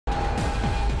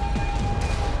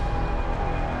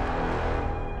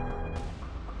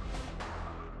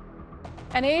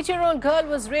An 8-year-old girl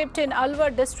was raped in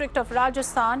Alwar district of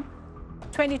Rajasthan.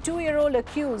 22-year-old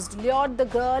accused lured the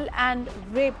girl and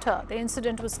raped her. The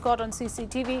incident was caught on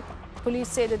CCTV. Police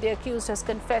say that the accused has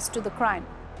confessed to the crime.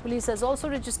 Police has also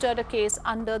registered a case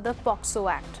under the POCSO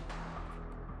Act.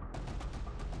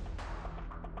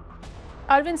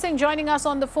 Arvind Singh joining us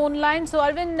on the phone line. So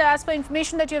Arvind, as per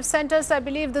information that you have sent us, I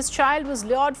believe this child was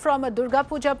lured from a Durga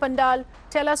Puja pandal.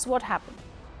 Tell us what happened.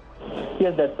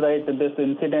 Yes, that's right. This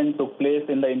incident took place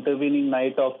in the intervening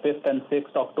night of 5th and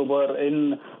 6th October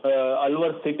in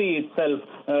Alwar city itself,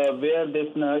 where this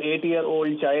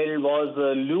 8-year-old child was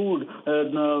lured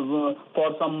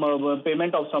for some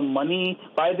payment of some money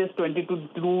by this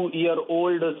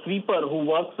 22-year-old sweeper who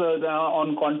works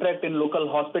on contract in local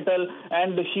hospital,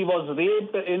 and she was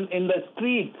raped in the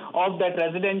street of that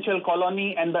residential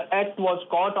colony, and the act was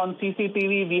caught on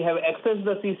CCTV. We have accessed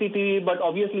the CCTV, but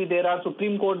obviously there are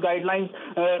Supreme Court guidelines.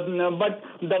 But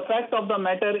the fact of the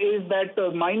matter is that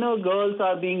minor girls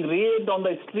are being raped on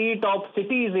the street of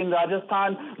cities in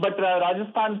Rajasthan. But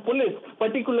Rajasthan police,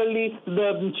 particularly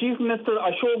the Chief Minister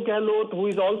Ashok Gehlot, who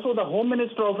is also the Home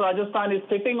Minister of Rajasthan, is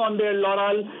sitting on their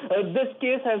laurel. This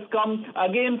case has come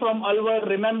again from Alwar.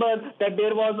 Remember that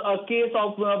there was a case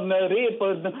of rape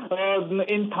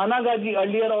in Thanagaji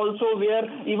earlier also, where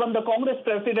even the Congress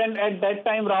president at that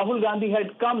time, Rahul Gandhi,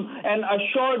 had come and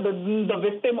assured the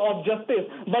victim of justice.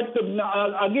 But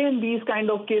again, these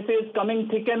kind of cases coming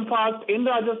thick and fast in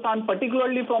Rajasthan,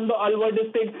 particularly from the Alwar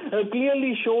district,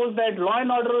 clearly shows that law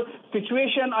and order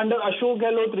situation under Ashok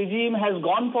Gehlot regime has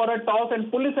gone for a toss,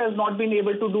 and police has not been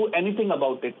able to do anything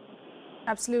about it.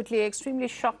 Absolutely, extremely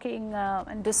shocking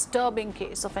and disturbing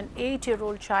case of an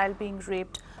 8-year-old child being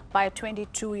raped by a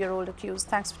 22-year-old accused.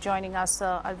 Thanks for joining us,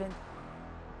 Arvind.